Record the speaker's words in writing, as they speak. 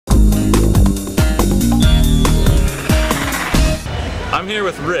here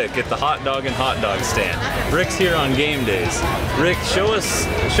with Rick at the Hot Dog and Hot Dog stand. Rick's here on game days. Rick, show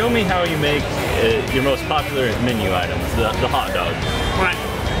me how you make your most popular menu items, the hot dog. Right.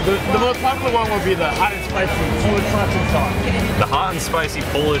 The most popular one would be the hot and spicy Polish sausage dog. The hot and spicy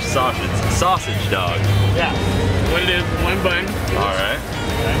Polish sausage dog. Yeah. What it is, one bun. All right.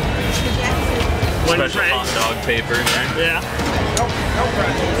 One special bread. hot dog paper. Yeah.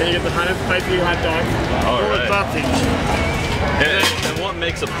 Then you get the hot and spicy hot dog. All Polish right. sausage. And what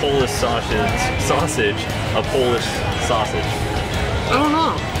makes a Polish sausage a Polish sausage? I don't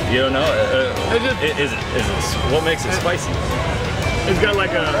know. You don't know? It's What makes it spicy? It's got like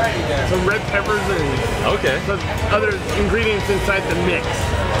some red peppers and some other ingredients inside the mix.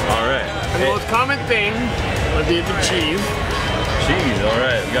 All right. And the most common thing would be the cheese. Cheese, all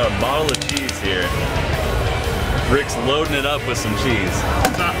right. We got a bottle of cheese here. Rick's loading it up with some cheese.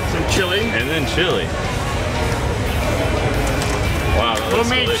 Some chili. And then chili. Wow, that looks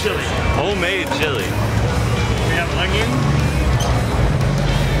Homemade delicious. chili. Homemade chili. We have onion.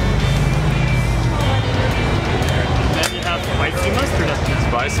 And then you have spicy mustard up there.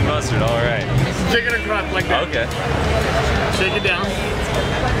 Spicy mustard, all right. Shake it across like that. Okay. Shake it down.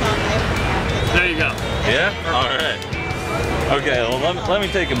 There you go. Yeah? All right. Okay, well, let me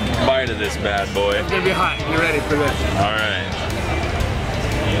take a bite of this bad boy. It's gonna be hot. You ready for this? All right.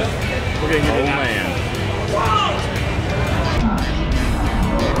 We're gonna get it out. Man.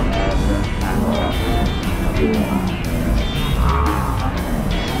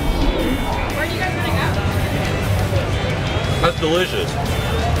 Where are you guys gonna go? That's delicious.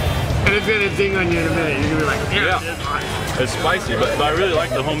 And it's gonna ding on you in a minute. You're gonna be like, yeah, Yeah. it's hot. It's spicy, but I really like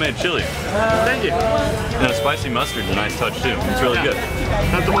the homemade chili. Thank you. And the spicy mustard's a nice touch too. It's really good.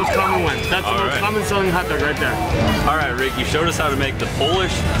 That's the most common one. That's the most common selling hot dog right there. All right, Rick, you showed us how to make the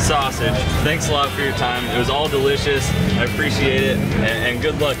Polish sausage. Thanks a lot for your time. It was all delicious. I appreciate it, and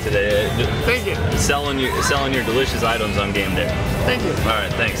good luck today. Thank you. Selling your delicious items on game day. Thank you. All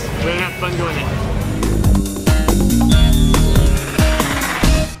right, thanks. We're gonna have fun doing it.